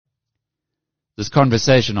This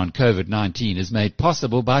conversation on COVID-19 is made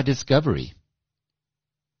possible by Discovery.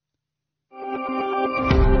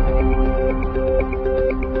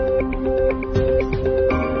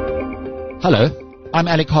 Hello, I'm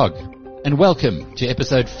Alec Hogg, and welcome to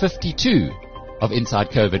episode 52 of Inside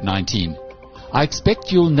COVID-19. I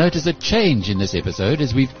expect you'll notice a change in this episode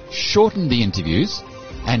as we've shortened the interviews,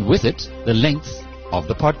 and with it, the length of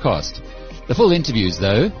the podcast. The full interviews,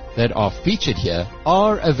 though, that are featured here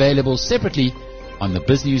are available separately on the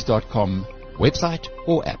biznews.com website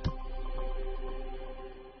or app.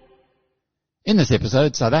 In this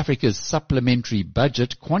episode, South Africa's supplementary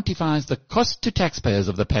budget quantifies the cost to taxpayers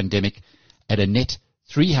of the pandemic at a net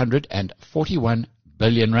 341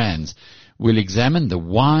 billion rands. We'll examine the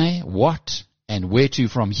why, what, and where to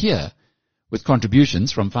from here, with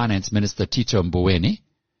contributions from Finance Minister Tito Mboweni,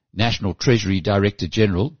 National Treasury Director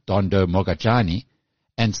General Dondo Mogajani,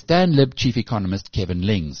 and StanLib Chief Economist Kevin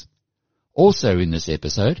Lings. Also in this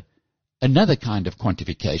episode, another kind of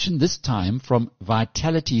quantification, this time from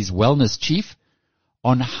Vitality's Wellness Chief,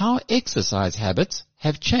 on how exercise habits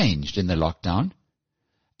have changed in the lockdown.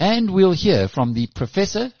 And we'll hear from the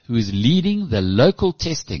professor who is leading the local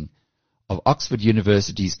testing of Oxford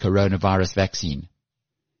University's coronavirus vaccine.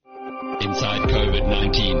 Inside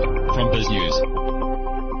COVID-19 from BizNews.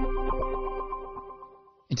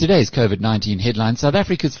 In today's COVID-19 headline, South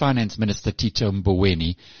Africa's Finance Minister Tito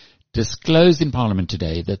Mboweni disclosed in Parliament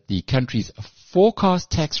today that the country's forecast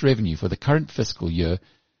tax revenue for the current fiscal year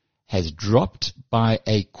has dropped by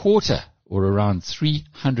a quarter, or around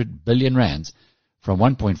 300 billion rands, from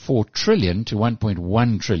 1.4 trillion to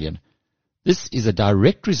 1.1 trillion. This is a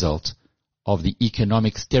direct result of the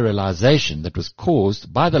economic sterilization that was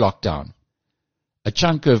caused by the lockdown. A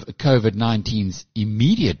chunk of COVID-19's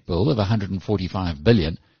immediate bill of 145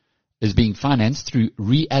 billion is being financed through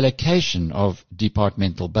reallocation of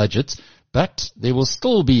departmental budgets, but there will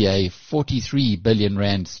still be a 43 billion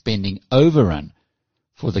rand spending overrun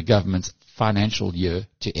for the government's financial year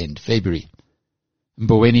to end February.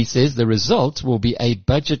 Mboweni says the result will be a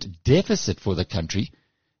budget deficit for the country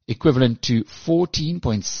equivalent to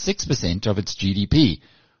 14.6% of its GDP,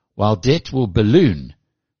 while debt will balloon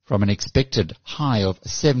from an expected high of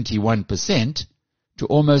 71% to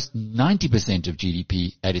almost 90% of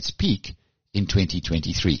GDP at its peak in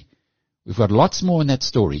 2023. We've got lots more in that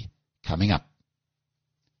story coming up.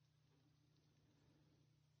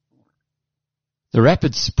 The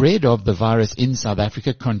rapid spread of the virus in South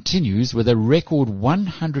Africa continues with a record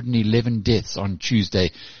 111 deaths on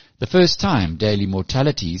Tuesday, the first time daily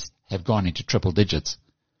mortalities have gone into triple digits.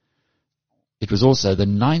 It was also the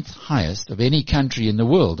 9th highest of any country in the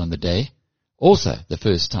world on the day, also the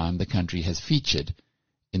first time the country has featured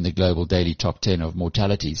in the global daily top 10 of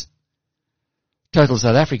mortalities. Total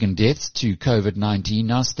South African deaths to COVID-19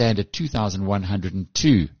 now stand at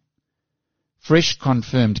 2,102. Fresh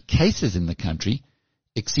confirmed cases in the country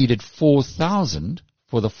exceeded 4,000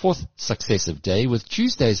 for the 4th successive day, with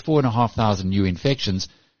Tuesday's 4,500 new infections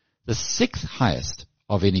the 6th highest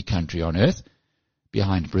of any country on earth,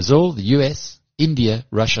 behind Brazil, the US, India,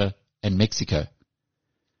 Russia, and Mexico.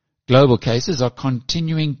 Global cases are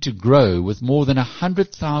continuing to grow, with more than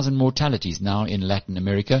 100,000 mortalities now in Latin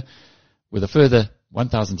America, with a further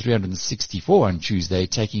 1,364 on Tuesday,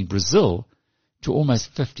 taking Brazil to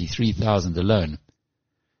almost 53,000 alone.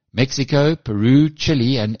 Mexico, Peru,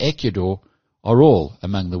 Chile, and Ecuador are all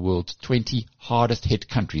among the world's 20 hardest hit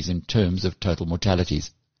countries in terms of total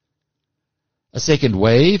mortalities. A second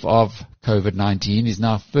wave of COVID-19 is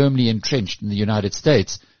now firmly entrenched in the United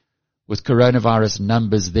States, with coronavirus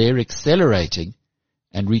numbers there accelerating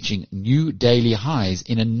and reaching new daily highs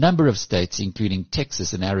in a number of states, including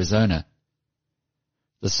Texas and Arizona.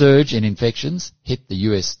 The surge in infections hit the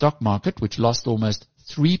U.S. stock market, which lost almost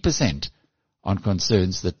 3% on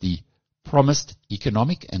concerns that the promised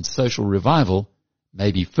economic and social revival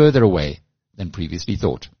may be further away than previously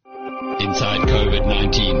thought. Inside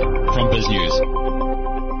COVID-19 from BizNews.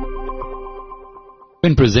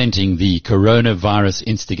 When presenting the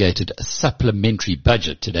coronavirus-instigated supplementary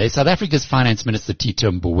budget today, South Africa's Finance Minister Tito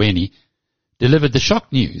Mboweni delivered the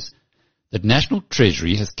shock news that National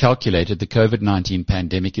Treasury has calculated the COVID-19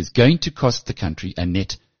 pandemic is going to cost the country a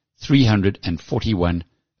net 341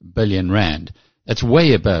 billion rand. That's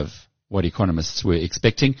way above what economists were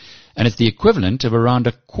expecting, and it's the equivalent of around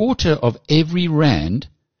a quarter of every rand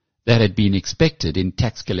that had been expected in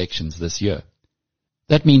tax collections this year.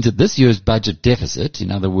 That means that this year's budget deficit,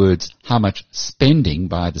 in other words, how much spending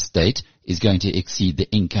by the state is going to exceed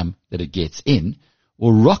the income that it gets in,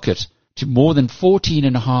 will rocket to more than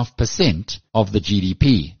 14.5% of the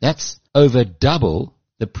GDP. That's over double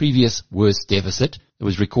the previous worst deficit, It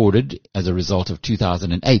was recorded as a result of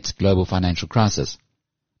 2008's global financial crisis.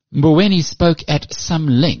 Mboweni spoke at some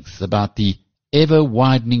length about the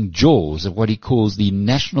ever-widening jaws of what he calls the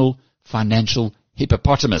national financial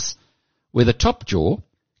hippopotamus, where the top jaw,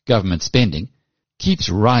 government spending, keeps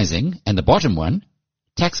rising and the bottom one,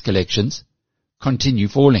 tax collections, continue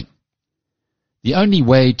falling. The only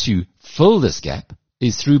way to fill this gap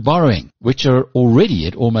is through borrowing, which are already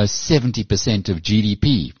at almost 70% of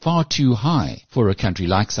GDP, far too high for a country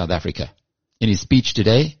like South Africa. In his speech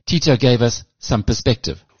today, Tito gave us some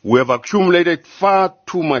perspective. We have accumulated far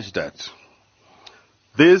too much debt.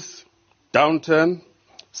 This downturn,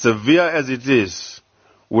 severe as it is,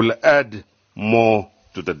 will add more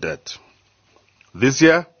to the debt. This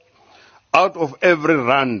year, out of every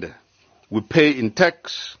rand we pay in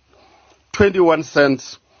tax, 21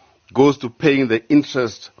 cents goes to paying the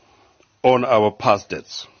interest on our past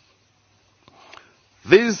debts.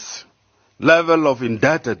 This level of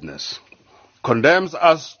indebtedness condemns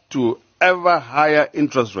us to ever higher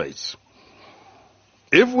interest rates.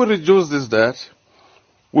 If we reduce this debt,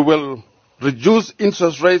 we will reduce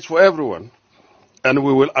interest rates for everyone, and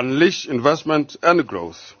we will unleash investment and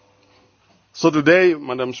growth. So today,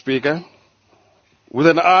 Madam Speaker, with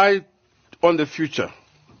an eye on the future,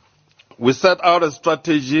 we set out a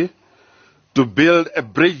strategy to build a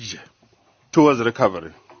bridge towards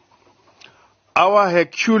recovery. Our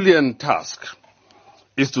Herculean task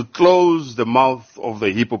is to close the mouth of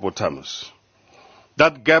the hippopotamus,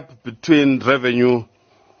 that gap between revenue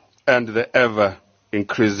and the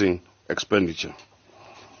ever-increasing expenditure.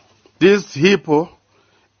 This hippo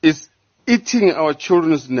is eating our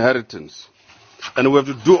children's inheritance, and we have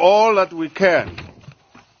to do all that we can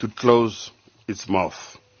to close its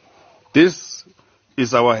mouth. This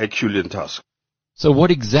is our Herculean task. So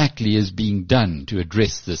what exactly is being done to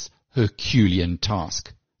address this Herculean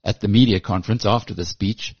task? At the media conference after the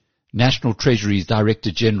speech, National Treasury's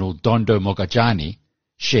Director General Dondo Mogajani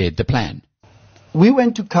shared the plan. We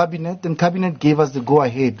went to Cabinet and Cabinet gave us the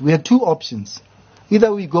go-ahead. We had two options.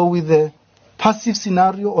 Either we go with the passive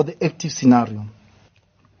scenario or the active scenario.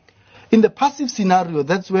 In the passive scenario,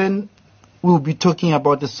 that's when we'll be talking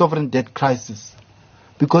about the sovereign debt crisis.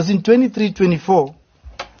 Because in 23-24,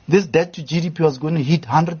 this debt to GDP was going to hit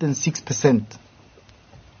 106%.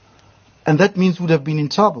 And that means we would have been in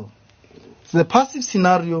trouble. So the passive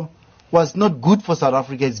scenario was not good for South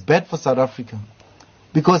Africa, it's bad for South Africa.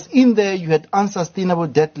 Because in there you had unsustainable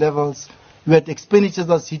debt levels, you had expenditures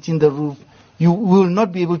that's hitting the roof, you will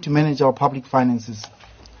not be able to manage our public finances.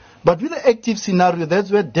 But with the active scenario,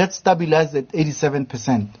 that's where debt stabilized at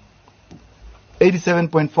 87%.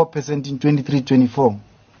 87.4% in 23-24.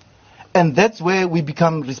 And that's where we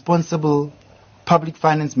become responsible public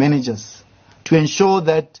finance managers to ensure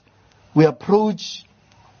that we approach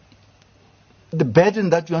the burden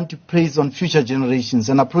that we want to place on future generations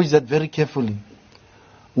and approach that very carefully.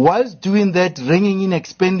 Whilst doing that, reining in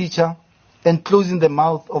expenditure and closing the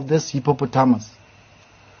mouth of this hippopotamus.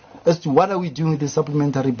 As to what are we doing with the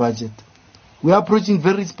supplementary budget? We are approaching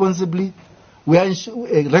very responsibly. We are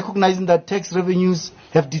recognizing that tax revenues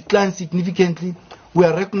have declined significantly. We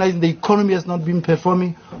are recognizing the economy has not been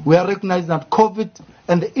performing. We are recognizing that COVID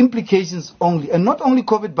and the implications only, and not only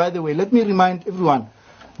COVID, by the way, let me remind everyone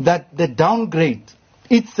that the downgrade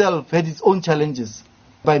itself had its own challenges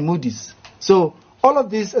by Moody's. So all of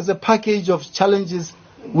this as a package of challenges,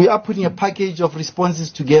 we are putting a package of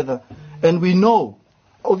responses together. And we know,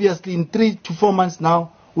 obviously, in 3 to 4 months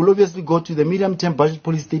now, we'll obviously go to the medium-term budget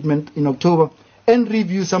policy statement in October and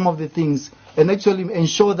review some of the things and actually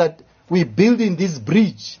ensure that we're building this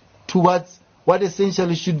bridge towards what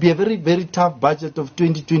essentially should be a very, very tough budget of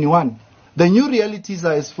 2021. The new realities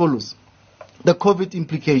are as follows. The COVID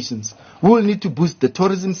implications. We will need to boost the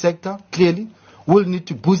tourism sector, clearly. We will need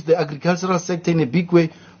to boost the agricultural sector in a big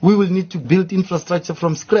way. We will need to build infrastructure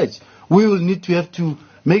from scratch. We will need to have to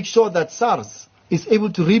make sure that SARS is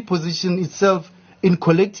able to reposition itself in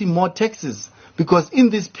collecting more taxes. Because in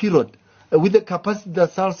this period, with the capacity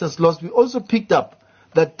that SARS has lost, we also picked up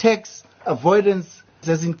that tax avoidance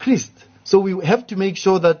has increased. So we have to make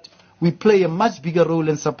sure that we play a much bigger role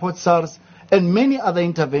and support SARS and many other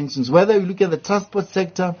interventions, whether you look at the transport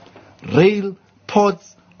sector, rail,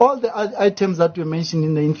 ports, all the items that were mentioned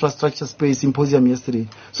in the infrastructure space symposium yesterday.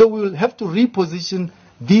 So we will have to reposition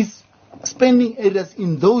these spending areas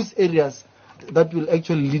in those areas that will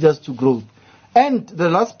actually lead us to growth. And the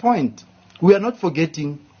last point, we are not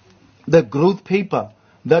forgetting the growth paper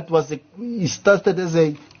that was started as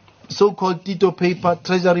a so-called Tito paper,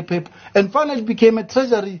 treasury paper, and finally became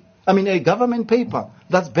a government paper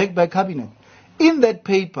that's backed by cabinet. In that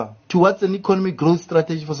paper, towards an economic growth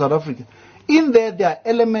strategy for South Africa, In there are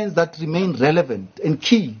elements that remain relevant and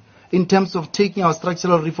key in terms of taking our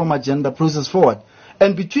structural reform agenda process forward.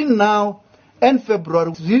 And between now and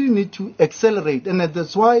February, we really need to accelerate. And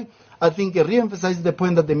that's why I think it re-emphasizes the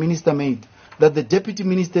point that the minister made, that the deputy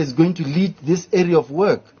minister is going to lead this area of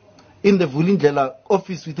work in the Vulindlela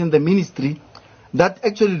office within the ministry that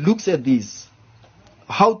actually looks at this,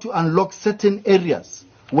 how to unlock certain areas,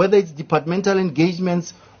 whether it's departmental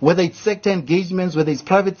engagements, whether it's sector engagements, whether it's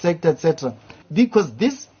private sector, etc. Because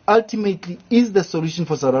this ultimately is the solution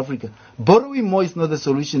for South Africa. Borrowing more is not the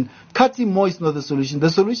solution. Cutting more is not the solution. The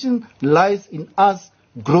solution lies in us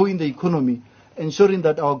growing the economy, ensuring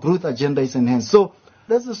that our growth agenda is enhanced. So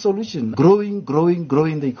that's the solution. Growing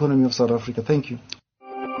the economy of South Africa. Thank you.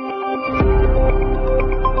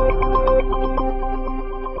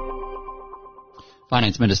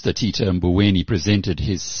 Finance Minister Tito Mboweni presented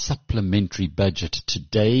his supplementary budget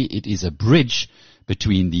today. It is a bridge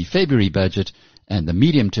between the February budget and the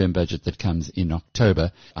medium-term budget that comes in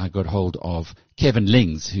October. I got hold of Kevin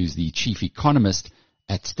Lings, who's the chief economist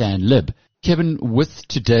at StanLib. Kevin, with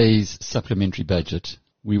today's supplementary budget,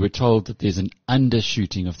 we were told that there's an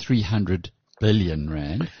undershooting of 300 billion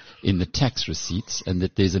rand in the tax receipts and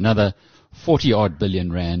that there's another 40-odd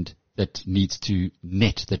billion rand that needs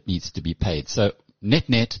to be paid. So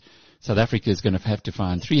net, South Africa is going to have to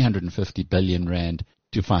find 350 billion rand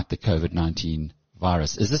to fight the COVID-19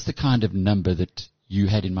 virus. Is this the kind of number that you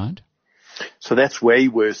had in mind? So that's way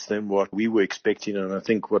worse than what we were expecting, and I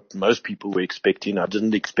think what most people were expecting. I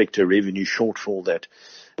didn't expect a revenue shortfall that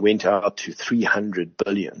went out to 300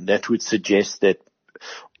 billion. That would suggest that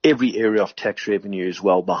every area of tax revenue is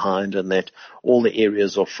well behind and that all the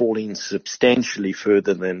areas are falling substantially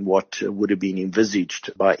further than what would have been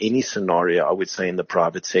envisaged by any scenario, I would say, in the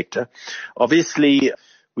private sector. Obviously,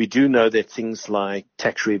 we do know that things like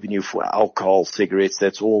tax revenue for alcohol, cigarettes,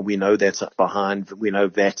 that's all we know that's behind. We know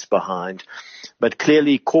that's behind. But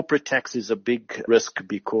clearly corporate tax is a big risk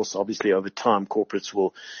because obviously over time corporates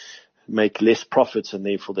will make less profits and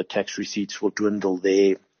therefore the tax receipts will dwindle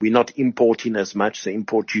there. We're not importing as much, so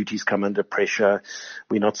import duties come under pressure.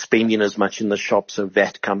 We're not spending as much in the shop, so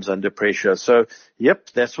VAT comes under pressure. So, yep,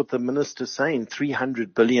 that's what the minister's saying,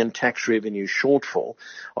 300 billion tax revenue shortfall.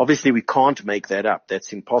 Obviously, we can't make that up.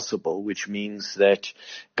 That's impossible, which means that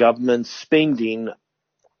government spending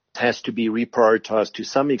has to be reprioritized to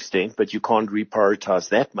some extent, but you can't reprioritize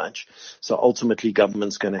that much. So ultimately,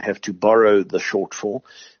 government's going to have to borrow the shortfall.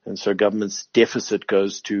 And so government's deficit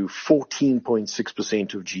goes to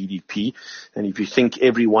 14.6% of GDP. And if you think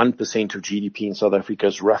every 1% of GDP in South Africa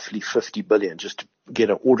is roughly 50 billion, just to get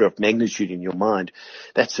an order of magnitude in your mind,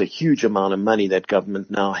 that's a huge amount of money that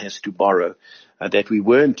government now has to borrow that we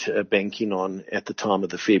weren't banking on at the time of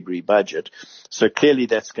the February budget. So clearly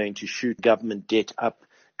that's going to shoot government debt up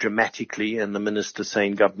dramatically, and the minister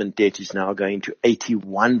saying government debt is now going to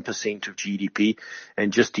 81% of GDP,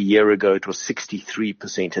 and just a year ago it was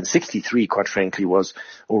 63%, and 63, quite frankly, was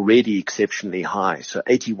already exceptionally high. So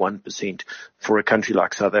 81% for a country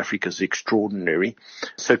like South Africa is extraordinary.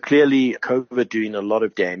 So clearly COVID doing a lot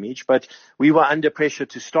of damage, but we were under pressure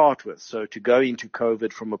to start with. So to go into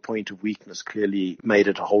COVID from a point of weakness clearly made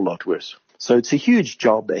it a whole lot worse. So it's a huge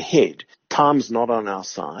job ahead. Time's not on our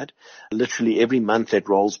side. Literally every month that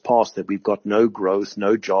rolls past that we've got no growth,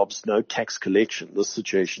 no jobs, no tax collection, this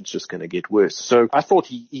situation's just going to get worse. So I thought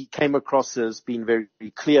he came across as being very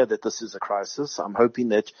clear that this is a crisis. I'm hoping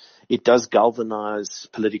that it does galvanize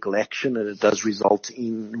political action and it does result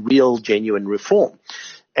in real, genuine reform.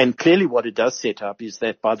 And clearly what it does set up is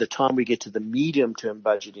that by the time we get to the medium-term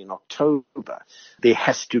budget in October, there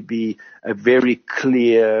has to be a very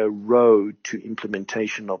clear road to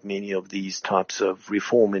implementation of many of these types of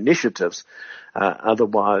reform initiatives.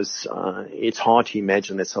 Otherwise, it's hard to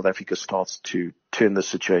imagine that South Africa starts to turn the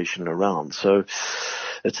situation around. So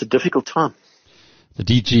it's a difficult time. The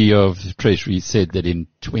DG of Treasury said that in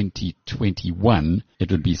 2021 it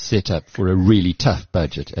would be set up for a really tough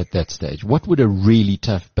budget at that stage. What would a really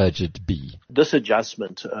tough budget be? This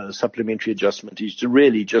adjustment, supplementary adjustment, is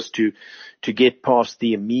really just to get past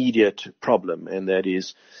the immediate problem, and that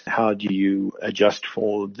is how do you adjust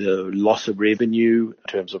for the loss of revenue in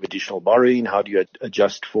terms of additional borrowing? How do you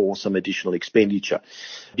adjust for some additional expenditure?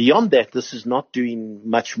 Beyond that, this is not doing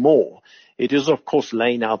much more. It is, of course,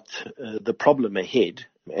 laying out the problem ahead,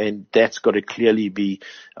 and that's got to clearly be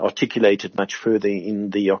articulated much further in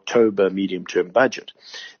the October medium-term budget.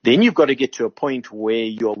 Then you've got to get to a point where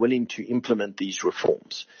you're willing to implement these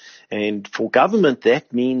reforms. And for government,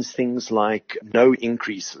 that means things like no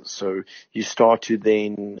increases. So you start to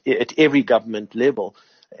then, at every government level,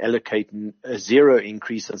 allocate a zero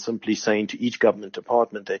increase and simply saying to each government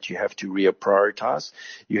department that you have to reprioritize.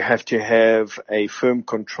 You have to have a firm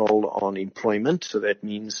control on employment. So that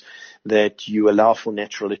means that you allow for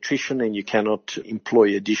natural attrition and you cannot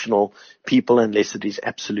employ additional people unless it is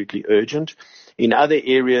absolutely urgent. In other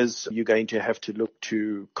areas, you're going to have to look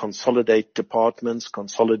to consolidate departments,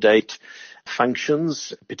 consolidate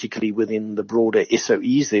functions, particularly within the broader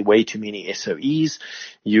SOEs. There are way too many SOEs.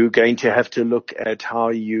 You're going to have to look at how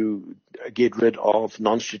you get rid of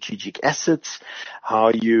non-strategic assets, how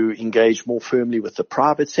you engage more firmly with the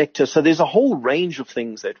private sector. So there's a whole range of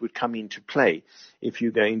things that would come into play if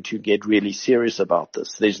you're going to get really serious about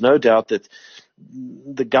this. There's no doubt that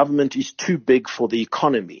the government is too big for the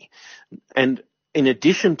economy. And in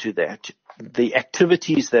addition to that, the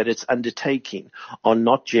activities that it's undertaking are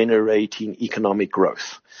not generating economic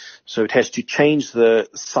growth. So it has to change the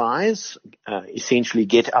size, essentially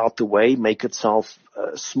get out the way, make itself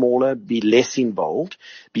smaller, be less involved,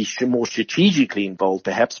 be more strategically involved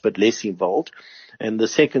perhaps, but less involved. And the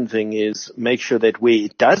second thing is make sure that where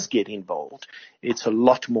it does get involved, it's a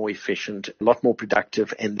lot more efficient, a lot more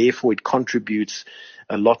productive, and therefore it contributes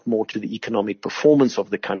a lot more to the economic performance of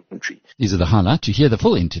the country. These are the highlights. To hear the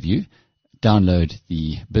full interview, download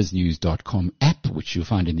the biznews.com app, which you'll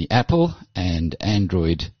find in the Apple and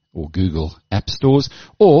Android or Google app stores,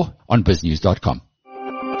 or on biznews.com.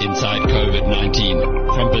 Inside COVID-19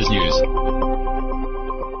 from BizNews.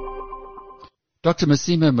 Dr.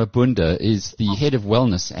 Masima Mabunda is the head of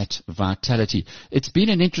wellness at Vitality. It's been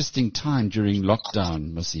an interesting time during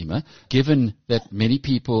lockdown, Masima, given that many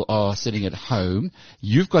people are sitting at home.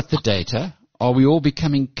 You've got the data. Are we all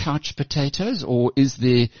becoming couch potatoes, or is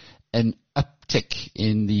there an uptick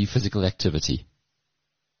in the physical activity?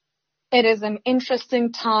 It is an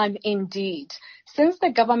interesting time indeed. Since the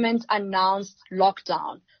government announced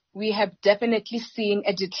lockdown, we have definitely seen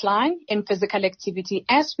a decline in physical activity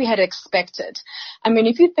as we had expected. I mean,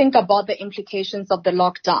 if you think about the implications of the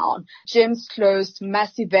lockdown, gyms closed,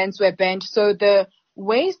 mass events were banned, so the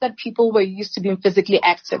ways that people were used to being physically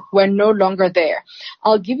active were no longer there.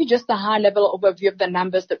 I'll give you just a high-level overview of the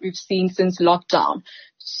numbers that we've seen since lockdown.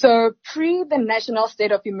 So pre the national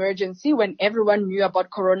state of emergency, when everyone knew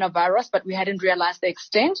about coronavirus, but we hadn't realized the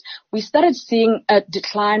extent, we started seeing a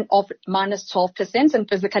decline of minus 12% in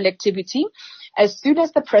physical activity. As soon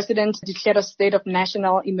as the president declared a state of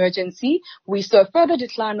national emergency, we saw a further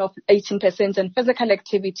decline of 18% in physical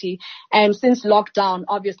activity. And since lockdown,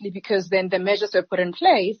 obviously, because then the measures were put in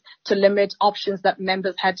place to limit options that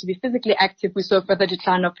members had to be physically active, we saw a further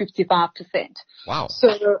decline of 55%. Wow.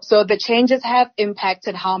 So the changes have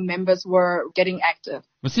impacted how members were getting active.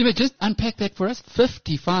 Masima, just unpack that for us.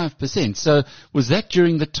 55%. So was that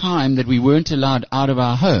during the time that we weren't allowed out of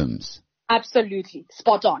our homes? Absolutely.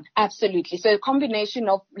 Spot on. Absolutely. So a combination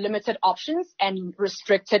of limited options and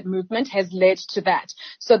restricted movement has led to that.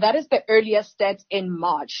 So that is the earliest stat in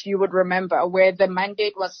March, you would remember, where the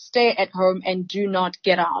mandate was stay at home and do not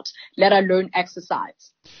get out, let alone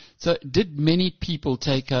exercise. So did many people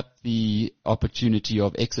take up the opportunity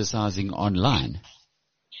of exercising online?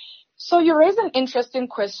 So you raise an interesting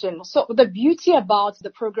question. So the beauty about the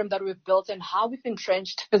program that we've built and how we've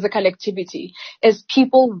entrenched physical activity is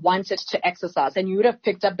people wanted to exercise, and you would have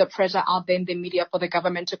picked up the pressure out there in the media for the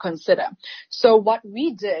government to consider. So what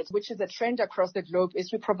we did, which is a trend across the globe,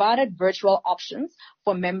 is we provided virtual options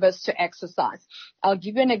for members to exercise. I'll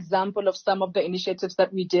give you an example of some of the initiatives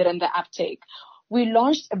that we did and the uptake. We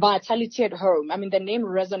launched Vitality at Home. I mean, the name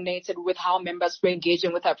resonated with how members were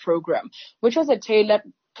engaging with our program, which was a tailored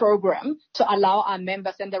program to allow our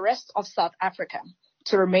members and the rest of South Africa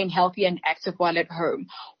to remain healthy and active while at home.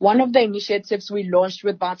 One of the initiatives we launched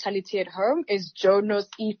with Vitality at Home is Jono's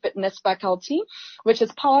e-fitness faculty, which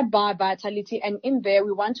is powered by Vitality. And in there,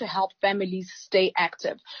 we want to help families stay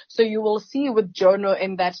active. So you will see with Jono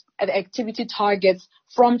in that the activity targets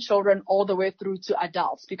from children all the way through to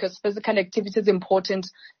adults, because physical activity is important,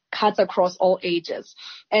 cuts across all ages.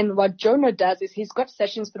 And what Jono does is he's got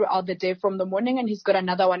sessions throughout the day from the morning, and he's got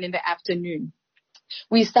another one in the afternoon.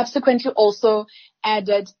 We subsequently also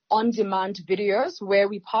added on-demand videos where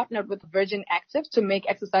we partnered with Virgin Active to make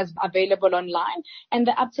exercise available online, and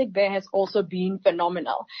the uptake there has also been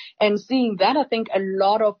phenomenal. And seeing that, I think a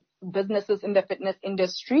lot of businesses in the fitness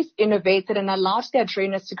industries innovated and allowed their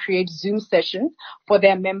trainers to create Zoom sessions for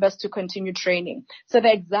their members to continue training. So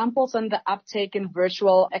the examples on the uptake in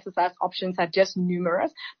virtual exercise options are just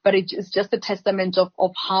numerous, but it is just a testament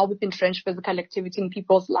of how we've entrenched physical activity in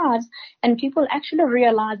people's lives, and people actually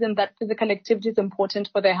realizing that physical activity is important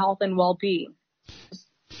for their health and well-being.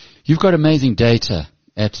 You've got amazing data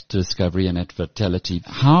at Discovery and at Vitality.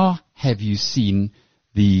 How have you seen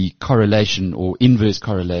the correlation or inverse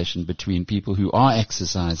correlation between people who are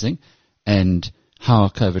exercising and how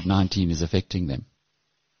COVID-19 is affecting them?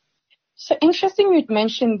 So interesting you'd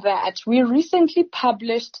mentioned that. We recently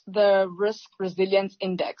published the Risk Resilience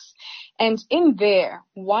Index. And in there,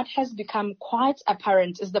 what has become quite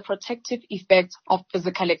apparent is the protective effect of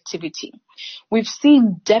physical activity. We've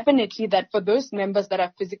seen definitely that for those members that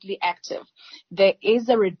are physically active, there is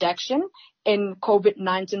a reduction in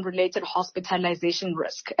COVID-19 related hospitalization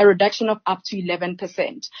risk, a reduction of up to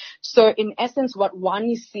 11%. So in essence, what one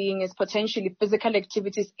is seeing is potentially physical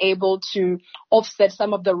activity is able to offset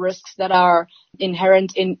some of the risks that are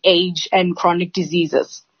inherent in age and chronic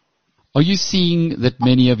diseases. Are you seeing that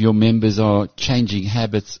many of your members are changing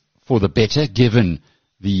habits for the better, given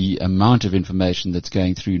the amount of information that's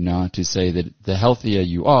going through now to say that the healthier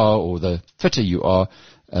you are or the fitter you are,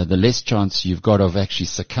 the less chance you've got of actually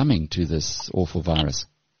succumbing to this awful virus?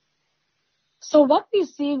 So what we're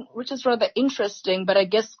seeing, which is rather interesting, but I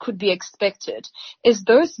guess could be expected, is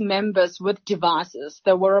those members with devices,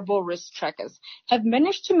 the wearable wrist trackers, have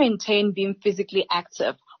managed to maintain being physically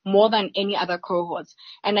active more than any other cohorts.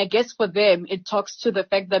 And I guess for them, it talks to the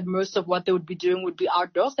fact that most of what they would be doing would be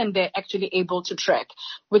outdoors and they're actually able to track,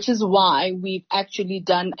 which is why we've actually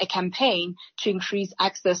done a campaign to increase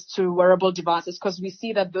access to wearable devices, because we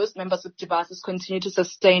see that those members with devices continue to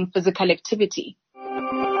sustain physical activity.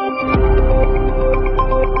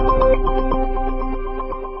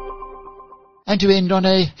 And to end on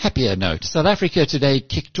a happier note, South Africa today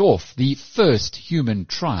kicked off the first human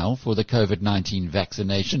trial for the COVID-19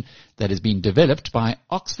 vaccination that has been developed by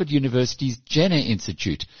Oxford University's Jenner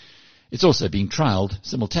Institute. It's also being trialled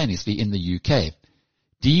simultaneously in the UK.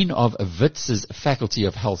 Dean of WITS's Faculty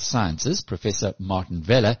of Health Sciences, Professor Martin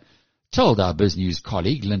Veller, told our BizNews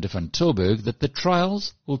colleague Linda van Tilburg that the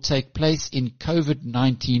trials will take place in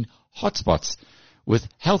COVID-19 hotspots, with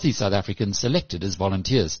healthy South Africans selected as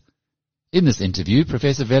volunteers. In this interview,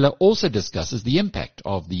 Professor Veller also discusses the impact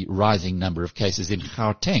of the rising number of cases in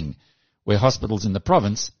Gauteng, where hospitals in the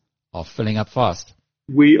province are filling up fast.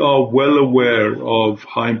 We are well aware of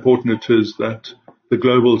how important it is that the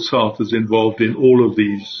Global South is involved in all of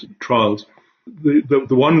these trials. The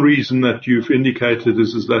one reason that you've indicated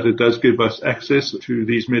is that it does give us access to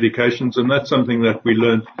these medications, and that's something that we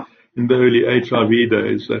learned in the early HIV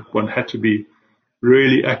days, that one had to be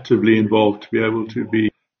really actively involved to be able to be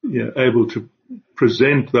able to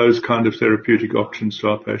present those kind of therapeutic options to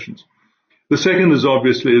our patients. The second is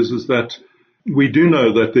obviously is that we do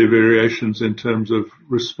know that there are variations in terms of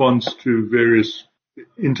response to various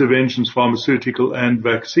interventions, pharmaceutical and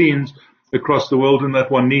vaccines across the world, and that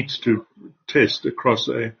one needs to test across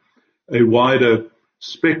a wider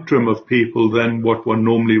spectrum of people than what one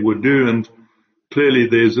normally would do. And clearly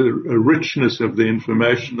there's a richness of the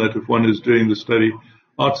information that if one is doing the study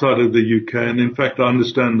outside of the UK, and in fact I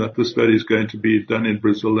understand that the study is going to be done in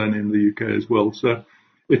Brazil and in the UK as well. So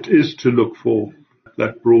it is to look for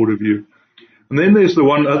that broader view. And then there's the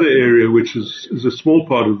one other area which is a small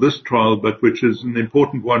part of this trial, but which is an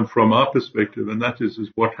important one from our perspective, and that is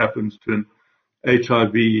what happens to an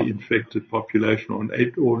HIV-infected population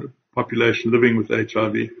or population living with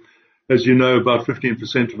HIV. As you know, about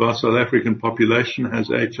 15% of our South African population has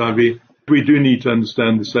HIV. We do need to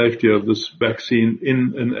understand the safety of this vaccine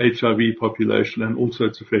in an HIV population and also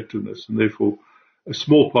its effectiveness, and therefore a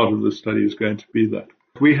small part of the study is going to be that.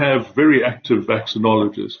 We have very active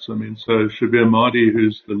vaccinologists. So Shabir Mahdi,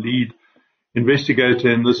 who's the lead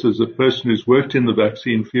investigator in this, is a person who's worked in the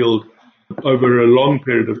vaccine field over a long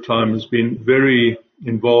period of time, has been very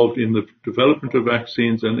involved in the development of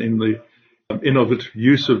vaccines and in the innovative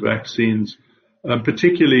use of vaccines,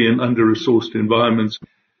 particularly in under-resourced environments.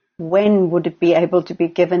 When would it be able to be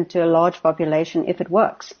given to a large population if it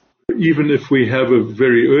works? Even if we have a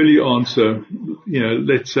very early answer,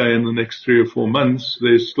 let's say in the next 3 or 4 months,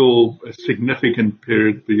 there's still a significant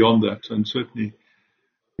period beyond that. And certainly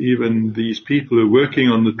even these people who are working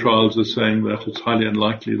on the trials are saying that it's highly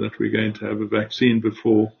unlikely that we're going to have a vaccine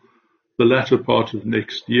before the latter part of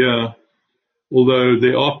next year, although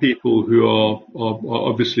there are people who are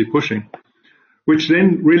obviously pushing. Which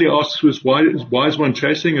then really asks us, why is one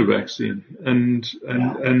chasing a vaccine? And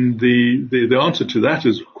the answer to that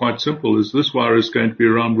is quite simple, is this virus is going to be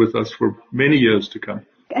around with us for many years to come.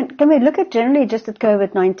 And can we look at generally just at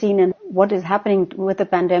COVID-19 and what is happening with the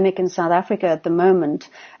pandemic in South Africa at the moment?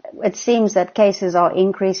 It seems that cases are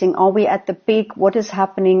increasing. Are we at the peak? What is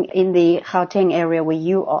happening in the Gauteng area where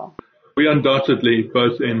you are? We undoubtedly,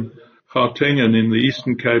 both in Gauteng and in the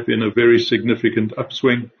Eastern Cape, in a very significant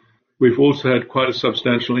upswing. We've also had quite a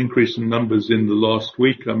substantial increase in numbers in the last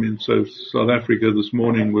week. So South Africa this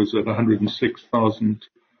morning was at 106,000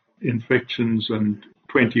 infections and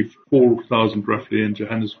 24,000 roughly in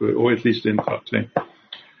Johannesburg, or at least in Gauteng.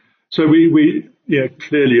 So we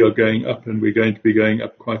clearly are going up, and we're going to be going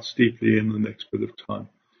up quite steeply in the next bit of time.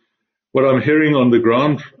 What I'm hearing on the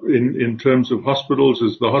ground in terms of hospitals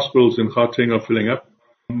is the hospitals in Gauteng are filling up.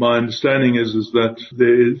 My understanding is that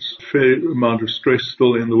there is a fair amount of stress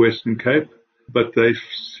still in the Western Cape, but they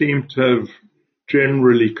seem to have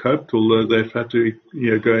generally coped, although they've had to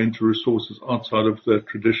go into resources outside of the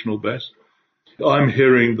traditional base. I'm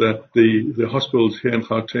hearing that the hospitals here in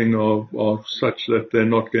Gauteng are such that they're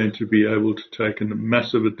not going to be able to take a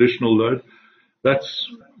massive additional load. That's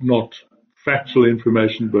not factual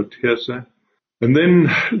information, but hearsay. And then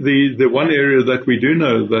the one area that we do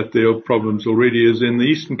know that there are problems already is in the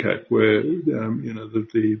Eastern Cape, where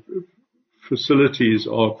the facilities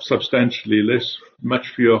are substantially less,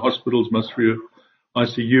 much fewer hospitals, much fewer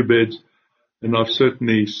ICU beds. And I've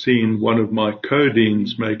certainly seen one of my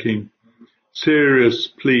co-deans making serious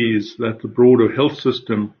pleas that the broader health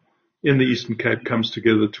system in the Eastern Cape comes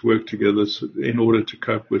together to work together in order to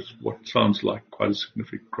cope with what sounds like quite a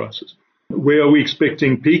significant crisis. Where are we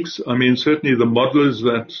expecting peaks? Certainly the modelers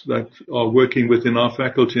that are working within our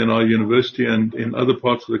faculty and our university and in other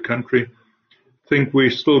parts of the country think we're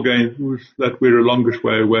still that we're a longish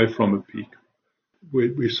way away from a peak.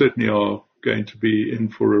 We certainly are going to be in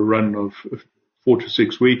for a run of 4 to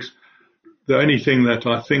 6 weeks. The only thing that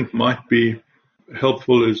I think might be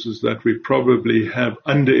helpful is that we probably have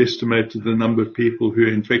underestimated the number of people who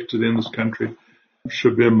are infected in this country.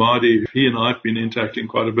 Shabir Mahdi, he and I have been interacting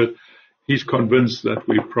quite a bit. He's convinced that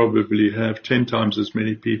we probably have 10 times as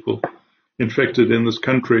many people infected in this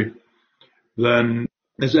country than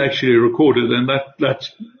is actually recorded. And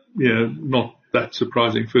that's not that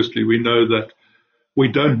surprising. Firstly, we know that we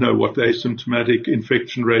don't know what the asymptomatic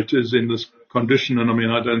infection rate is in this condition. And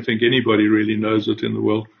I don't think anybody really knows it in the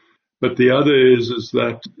world. But the other is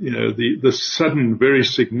that, the sudden, very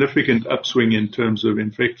significant upswing in terms of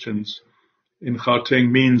infections in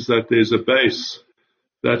Gauteng means that there's a base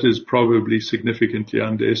that is probably significantly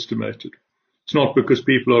underestimated. It's not because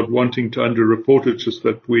people are wanting to underreport, it's just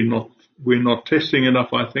that we're not testing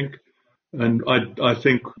enough, I think. And I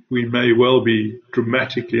think we may well be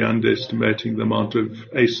dramatically underestimating the amount of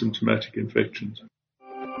asymptomatic infections.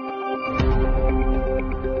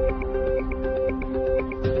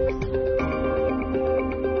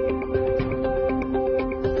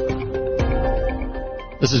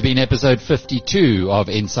 This has been episode 52 of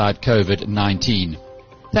Inside COVID-19.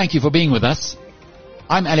 Thank you for being with us.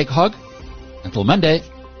 I'm Alec Hogg. Until Monday,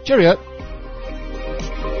 cheerio.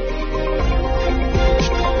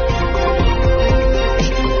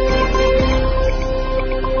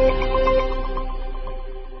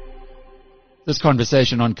 This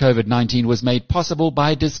conversation on COVID-19 was made possible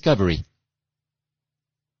by Discovery.